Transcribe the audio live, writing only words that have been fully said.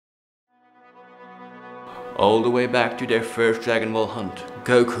All the way back to their first Dragon Ball hunt,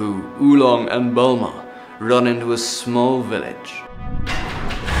 Goku, Oolong and Bulma run into a small village.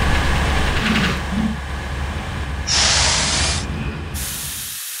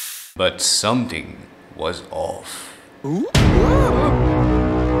 But something was off.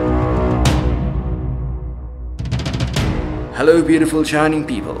 Hello beautiful shining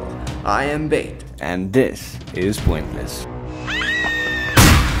people, I am Bait, and this is Pointless.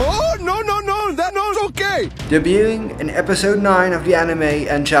 Oh, no, that's okay! Debuting in episode 9 of the anime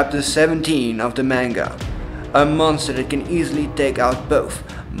and chapter 17 of the manga, a monster that can easily take out both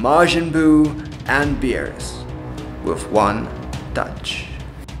Majin Buu and Beerus with one touch.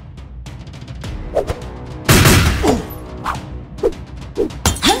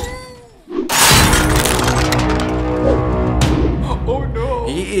 Oh no!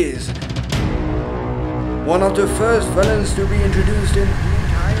 He is one of the first villains to be introduced in the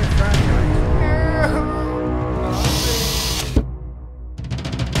entire franchise.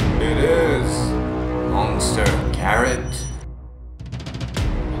 It is Monster Carrot.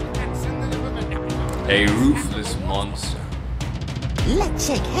 A ruthless monster. Let's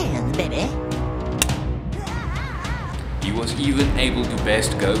shake hands, baby. He was even able to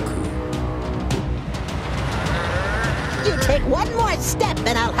best Goku. You take one more step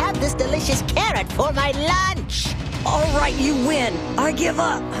and I'll have this delicious carrot for my lunch. All right, you win. I give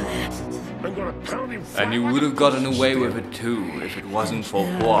up. I'm gonna pound him. And you would have gotten away with it too if it wasn't for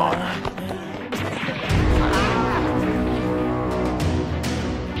Hua.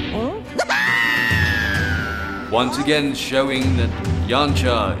 Once again showing that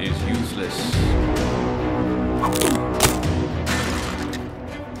Yamcha is useless.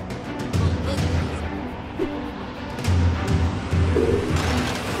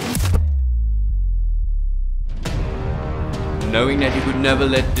 Knowing that he could never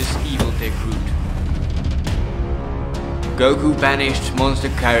let this evil take root, Goku banished Monster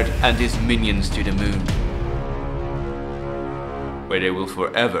Carrot and his minions to the moon, where they will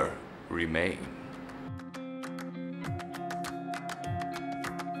forever remain.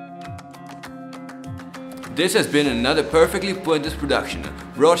 This has been another perfectly pointless production,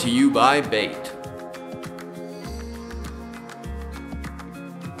 brought to you by Bait.